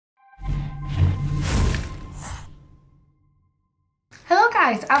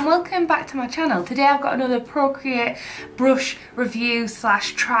guys, and welcome back to my channel. Today I've got another Procreate brush review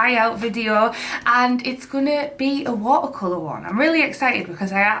slash tryout video, and it's gonna be a watercolour one. I'm really excited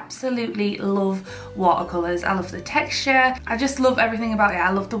because I absolutely love watercolours. I love the texture, I just love everything about it.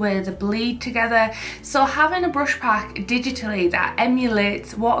 I love the way they bleed together. So having a brush pack digitally that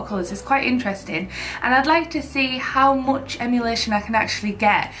emulates watercolours is quite interesting, and I'd like to see how much emulation I can actually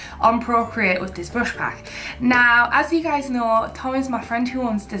get on Procreate with this brush pack. Now, as you guys know, Tom is my friend who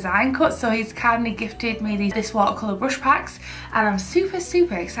owns Design Cut, so he's kindly gifted me this watercolour brush packs, and I'm super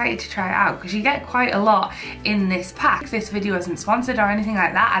excited to try it out because you get quite a lot in this pack. This video isn't sponsored or anything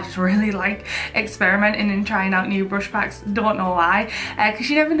like that. I just really like experimenting and trying out new brush packs. Don't know why, because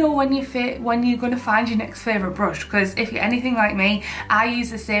you never know when you're going to find your next favourite brush, because if you're anything like me, I use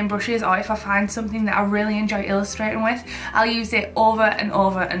the same brushes, or if I find something that I really enjoy illustrating with, I'll use it over and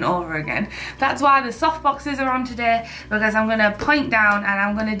over and over again. That's why the soft boxes are on today, because I'm going to point down and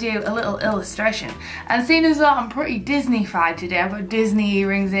I'm going to do a little illustration. And seeing as though I'm pretty Disney-fied today, I've got Disney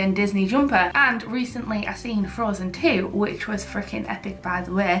earrings in, Disney jumper, and recently I seen Frozen 2, which was freaking epic, by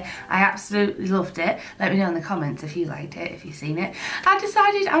the way. I absolutely loved it. Let me know in the comments if you liked it, if you've seen it. I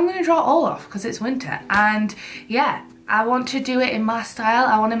decided I'm going to draw Olaf because it's winter, and yeah, I want to do it in my style.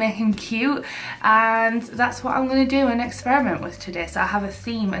 I want to make him cute, and that's what I'm going to do and experiment with today. So I have a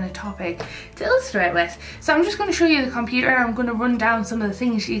theme and a topic to illustrate with. So I'm just going to show you the computer. I'm going to run down some of the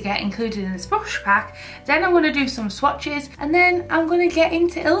things you get included in this brush pack. Then I'm going to do some swatches, and then I'm going to get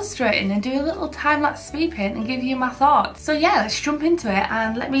into illustrating and do a little time-lapse speed paint and give you my thoughts. So yeah, let's jump into it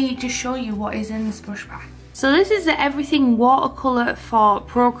and let me just show you what is in this brush pack. So this is the Everything watercolour for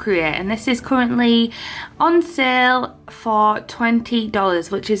Procreate, and this is currently on sale for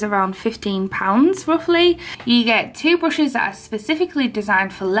 $20, which is around £15 roughly. You get 2 brushes that are specifically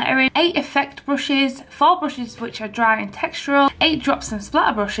designed for lettering, 8 effect brushes, 4 brushes which are dry and textural, 8 drops and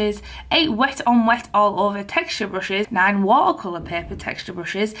splatter brushes, 8 wet on wet all over texture brushes, 9 watercolour paper texture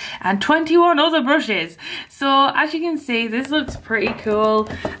brushes, and 21 other brushes. So as you can see, this looks pretty cool.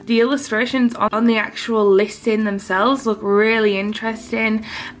 The illustrations on the actual listing themselves look really interesting,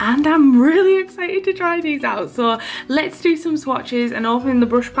 and I'm really excited to try these out. So let's do some swatches and open the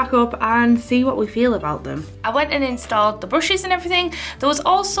brush pack up and see what we feel about them. I went and installed the brushes and everything. There was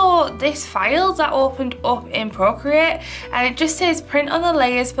also this file that opened up in Procreate, and it just says print on the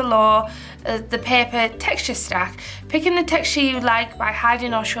layers below the paper texture stack, picking the texture you like by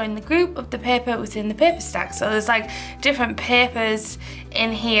hiding or showing the group of the paper within the paper stack. So there's like different papers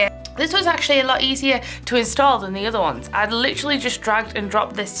in here. This was actually a lot easier to install than the other ones. I'd literally just dragged and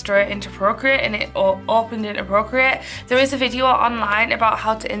dropped this straight into Procreate, and it opened into Procreate. There is a video online about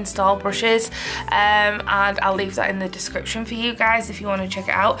how to install brushes, and I'll leave that in the description for you guys if you want to check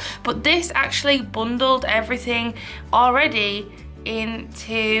it out. But this actually bundled everything already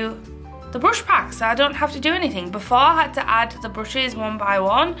into the brush pack, so I don't have to do anything. Before I had to add the brushes one by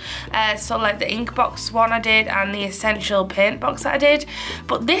one, so like the ink box one I did and the essential paint box that I did,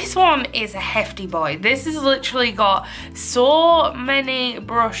 but this one is a hefty boy. This has literally got so many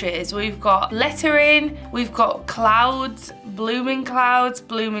brushes. We've got lettering, we've got clouds,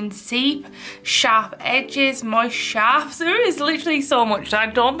 blooming seep, sharp edges, moist sharps. There is literally so much. I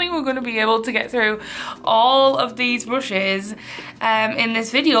don't think we're going to be able to get through all of these brushes in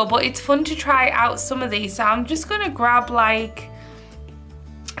this video, but it's fun to try out some of these. So I'm just going to grab, like,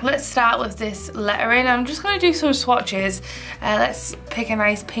 let's start with this lettering. I'm just going to do some swatches. Let's pick a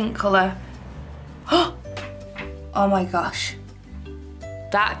nice pink colour. Oh my gosh,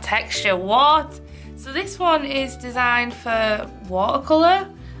 that texture, what? So this one is designed for watercolour,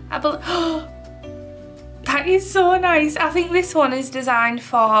 I believe. That is so nice. I think this one is designed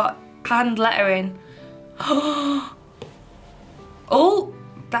for hand lettering. Oh,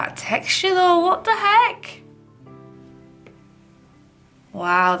 that texture though, what the heck?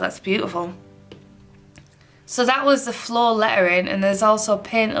 Wow, that's beautiful. So that was the floor lettering, and there's also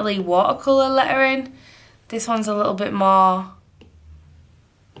painterly watercolour lettering. This one's a little bit more,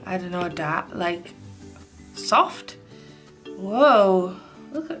 I don't know, dark, like soft. Whoa,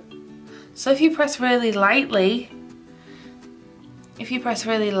 look at, so if you press really lightly, with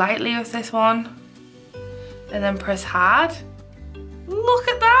this one and then press hard, look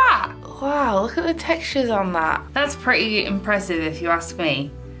at that. Wow, look at the textures on that. That's pretty impressive if you ask me.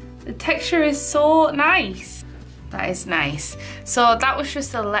 The texture is so nice. That is nice. So that was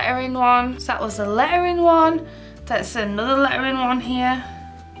just a lettering one. So that was a lettering one. That's another lettering one here,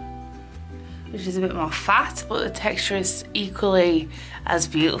 which is a bit more fat, but the texture is equally as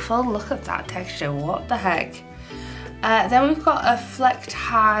beautiful. Look at that texture, what the heck. Then we've got a flecked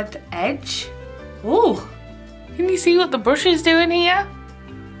hard edge. Ooh, can you see what the brush is doing here?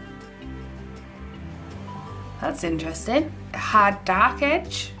 That's interesting. Hard dark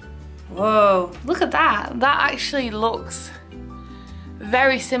edge. Whoa, look at that. That actually looks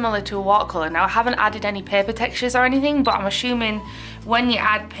very similar to a watercolour. Now I haven't added any paper textures or anything, but I'm assuming when you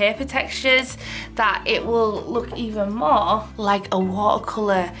add paper textures that it will look even more like a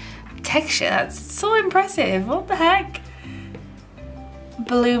watercolour texture. That's so impressive. What the heck?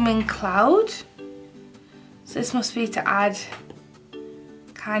 Blooming cloud. So this must be to add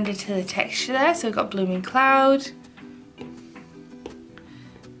kind of to the texture there. So we've got blooming cloud,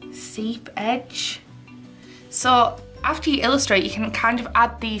 seep edge. So after you illustrate, you can kind of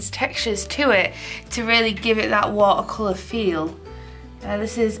add these textures to it to really give it that watercolour feel.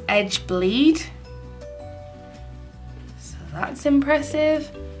 This is edge bleed. So that's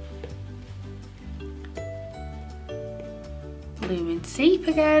impressive. Blooming seep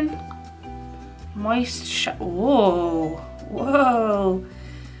again. Moist whoa, whoa.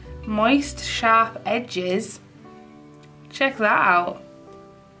 Moist sharp edges. Check that out.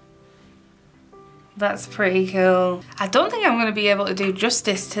 That's pretty cool. I don't think I'm going to be able to do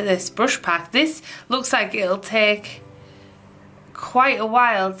justice to this brush pack. This looks like it'll take quite a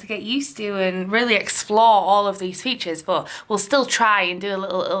while to get used to and really explore all of these features, but we'll still try and do a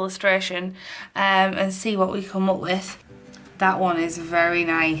little illustration and see what we come up with. That one is very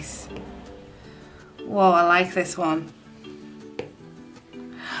nice. Whoa, I like this one.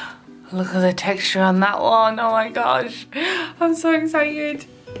 Look at the texture on that one. Oh my gosh, I'm so excited.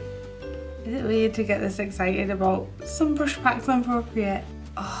 Is it weird to get this excited about some brush packs on Procreate?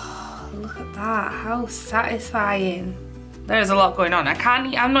 Oh, look at that, how satisfying. There's a lot going on.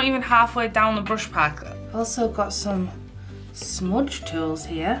 I'm not even halfway down the brush pack. Also got some smudge tools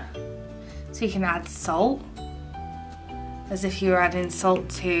here. So you can add salt, as if you were adding salt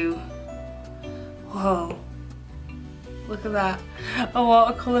to, whoa. Look at that, a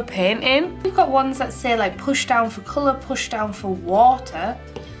watercolour painting. We've got ones that say like push down for colour, push down for water.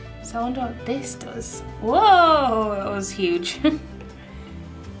 So I wonder what this does. Whoa, that was huge.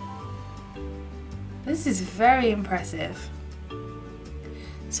 This is very impressive.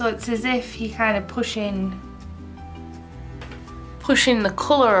 So it's as if you're kind of pushing the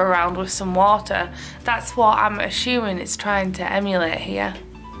colour around with some water. That's what I'm assuming it's trying to emulate here.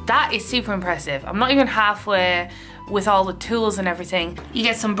 That is super impressive. I'm not even halfway with all the tools and everything. You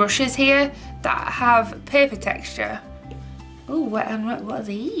get some brushes here that have paper texture. Oh, what are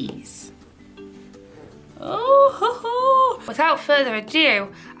these? Oh, ho, ho. Without further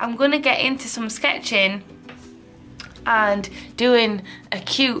ado, I'm gonna get into some sketching and doing a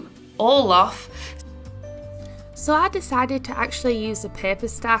cute Olaf. So I decided to actually use the paper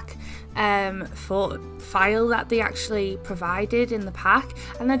stack file that they actually provided in the pack,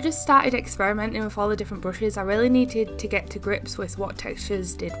 and I just started experimenting with all the different brushes. I really needed to get to grips with what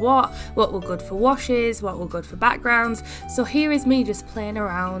textures did what were good for washes, what were good for backgrounds. So here is me just playing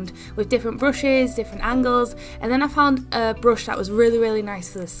around with different brushes, different angles, and then I found a brush that was really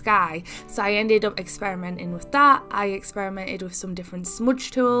nice for the sky, so I ended up experimenting with that. I experimented with some different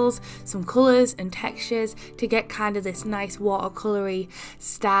smudge tools, some colours and textures to get kind of this nice watercolory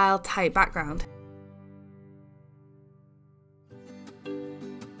style type background.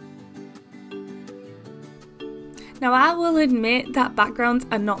 Now I will admit that backgrounds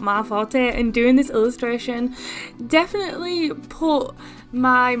are not my forte, and doing this illustration definitely put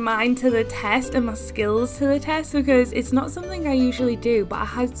my mind to the test and my skills to the test, because it's not something I usually do, but I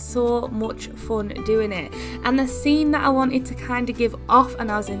had so much fun doing it. And the scene that I wanted to kind of give off and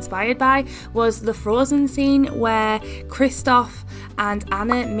I was inspired by was the Frozen scene where Kristoff and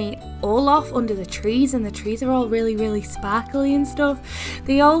Anna meet Olaf under the trees, and the trees are all really sparkly and stuff.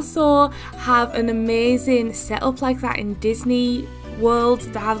 They also have an amazing setup like that in Disney World.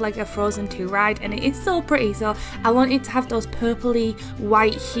 They have like a Frozen 2 ride, and it is so pretty, so I wanted to have those purpley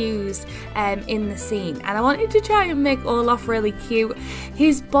white hues in the scene, and I wanted to try and make Olaf really cute.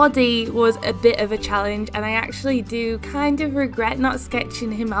 His body was a bit of a challenge, and I actually do kind of regret not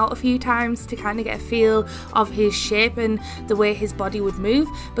sketching him out a few times to kind of get a feel of his shape and the way his body would move,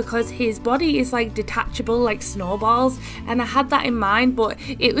 because his body is like detachable like snowballs, and I had that in mind, but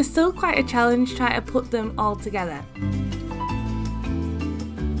it was still quite a challenge trying to put them all together.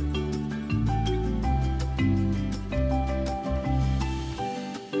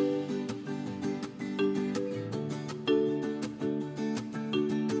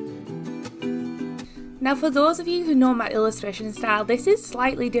 Now for those of you who know my illustration style, this is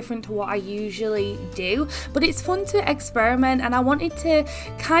slightly different to what I usually do, but it's fun to experiment, and I wanted to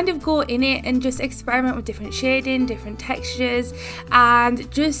kind of go in it and just experiment with different shading, different textures,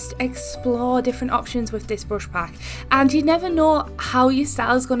 and just explore different options with this brush pack. And you never know how your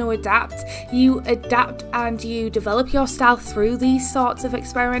style is going to adapt. You adapt and you develop your style through these sorts of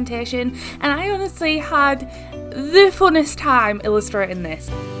experimentation, and I honestly had the funnest time illustrating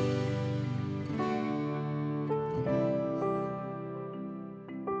this.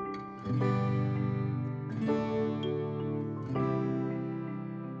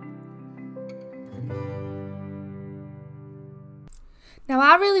 Now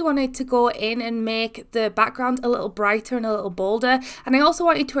I really wanted to go in and make the background a little brighter and a little bolder, and I also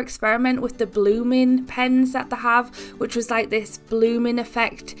wanted to experiment with the blooming pens that they have, which was like this blooming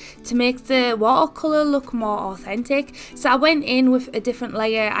effect to make the watercolour look more authentic. So I went in with a different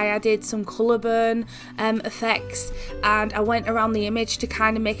layer, I added some colour burn effects, and I went around the image to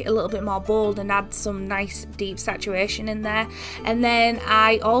kind of make it a little bit more bold and add some nice deep saturation in there. And then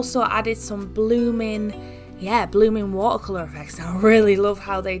I also added some blooming watercolour effects. I really love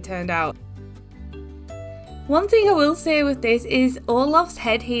how they turned out. One thing I will say with this is Olaf's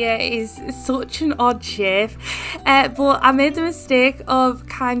head here is such an odd shape, but I made the mistake of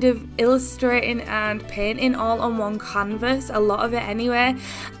kind of illustrating and painting all on one canvas, a lot of it anyway,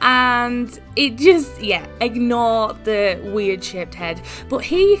 and it just, ignore the weird shaped head. But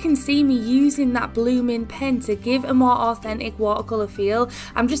here you can see me using that blooming pen to give a more authentic watercolour feel.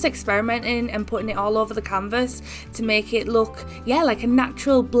 I'm just experimenting and putting it all over the canvas to make it look, like a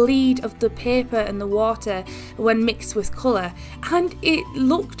natural bleed of the paper and the water when mixed with colour, and it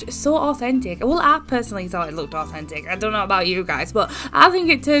looked so authentic. Well, I personally thought it looked authentic. I don't know about you guys, but I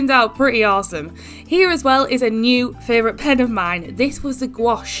think it turned out pretty awesome. Here as well is a new favourite pen of mine. This was the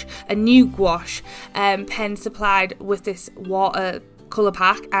gouache, a new gouache pen supplied with this watercolour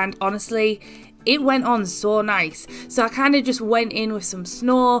pack, and honestly it went on so nice. So I kind of just went in with some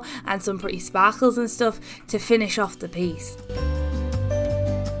snow and some pretty sparkles and stuff to finish off the piece.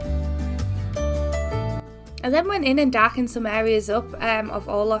 I then went in and darkened some areas up of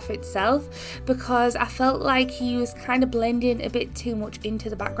Olaf itself, because I felt like he was kind of blending a bit too much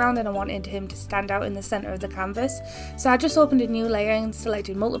into the background and I wanted him to stand out in the centre of the canvas. So I just opened a new layer and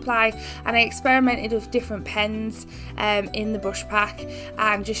selected multiply, and I experimented with different pens in the brush pack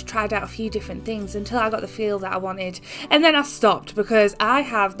and just tried out a few different things until I got the feel that I wanted. And then I stopped because I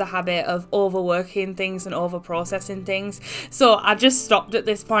have the habit of overworking things and over processing things. So I just stopped at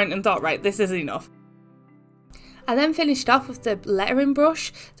this point and thought, right, this is enough. I then finished off with the lettering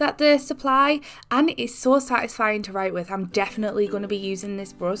brush that they supply, and it is so satisfying to write with. I'm definitely going to be using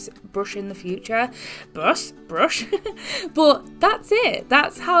this brush in the future. Brush. But that's it.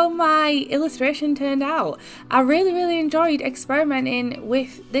 That's how my illustration turned out. I really enjoyed experimenting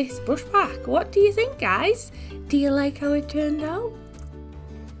with this brush pack. What do you think, guys? Do you like how it turned out?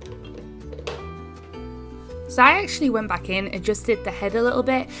 So I actually went back in, adjusted the head a little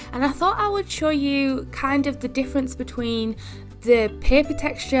bit, and I thought I would show you kind of the difference between the paper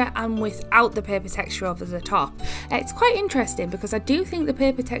texture and without the paper texture over the top. It's quite interesting because I do think the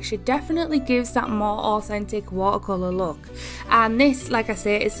paper texture definitely gives that more authentic watercolour look, and this, like I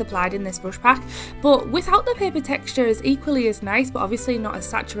say, is supplied in this brush pack, but without the paper texture is equally as nice, but obviously not as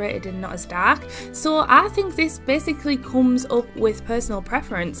saturated and not as dark. So I think this basically comes up with personal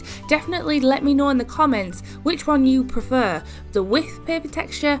preference. Definitely let me know in the comments which one you prefer, the with paper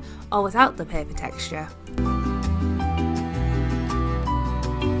texture or without the paper texture.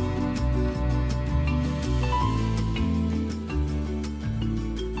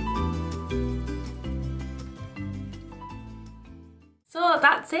 So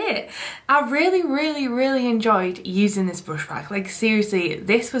that's it. I really enjoyed using this brush pack. Like seriously,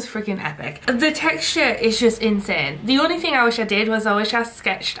 this was freaking epic. The texture is just insane. The only thing I wish I did was I wish I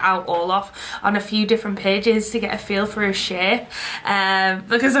sketched out Olaf on a few different pages to get a feel for his shape,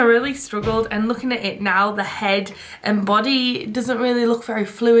 because I really struggled, and looking at it now, the head and body doesn't really look very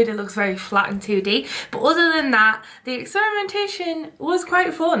fluid. It looks very flat and 2D, but other than that, the experimentation was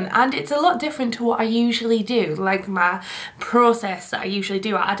quite fun, and it's a lot different to what I usually do. Like my process that I usually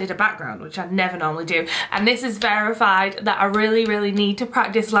do, I added a background, which I never normally do, and this is verified that I really need to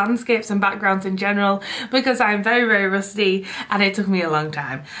practice landscapes and backgrounds in general, because I'm very rusty and it took me a long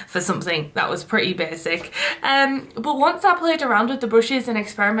time for something that was pretty basic. But once I played around with the brushes and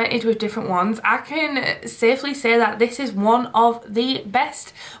experimented with different ones, I can safely say that this is one of the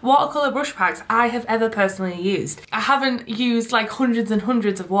best watercolour brush packs I have ever personally used. I haven't used like hundreds and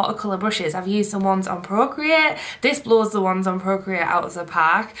hundreds of watercolour brushes. I've used the ones on Procreate. This blows the ones on Procreate out of as a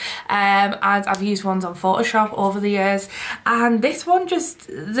pack, and I've used ones on Photoshop over the years, and this one, just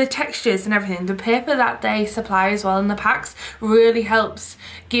the textures and everything, the paper that they supply as well in the packs really helps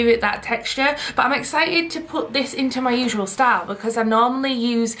give it that texture. But I'm excited to put this into my usual style because I normally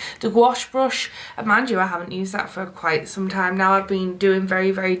use the gouache brush, and mind you, I haven't used that for quite some time now. I've been doing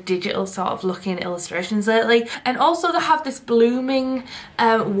very digital sort of looking illustrations lately, and also they have this blooming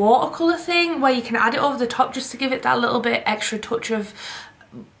watercolour thing where you can add it over the top just to give it that little bit extra touch of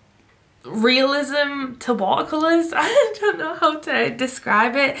realism to watercolours. I don't know how to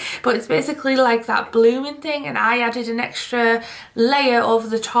describe it, but it's basically like that blooming thing, and I added an extra layer over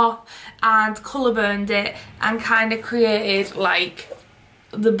the top and colour burned it and kind of created like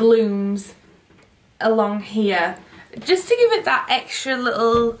the blooms along here just to give it that extra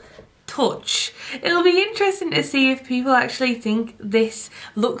little touch. It'll be interesting to see if people actually think this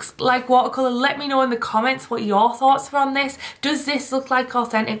looks like watercolour. Let me know in the comments what your thoughts are on this. Does this look like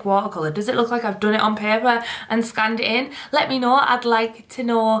authentic watercolour? Does it look like I've done it on paper and scanned it in? Let me know. I'd like to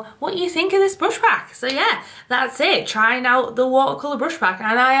know what you think of this brush pack. So yeah, that's it. Trying out the watercolour brush pack,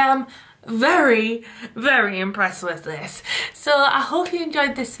 and I am very impressed with this. So I hope you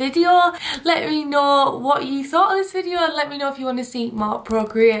enjoyed this video. Let me know what you thought of this video, and let me know if you want to see more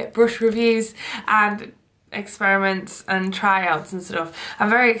Procreate brush reviews and experiments and tryouts and stuff. I'm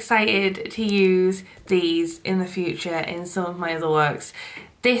very excited to use these in the future in some of my other works.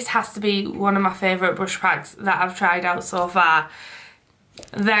 This has to be one of my favourite brush packs that I've tried out so far.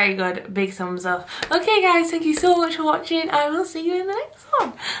 Very good, big thumbs up. Okay guys, thank you so much for watching. I will see you in the next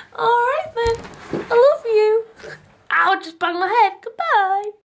one. Alright then, I love you. Ow, just banged my head.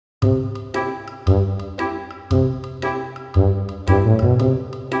 Goodbye.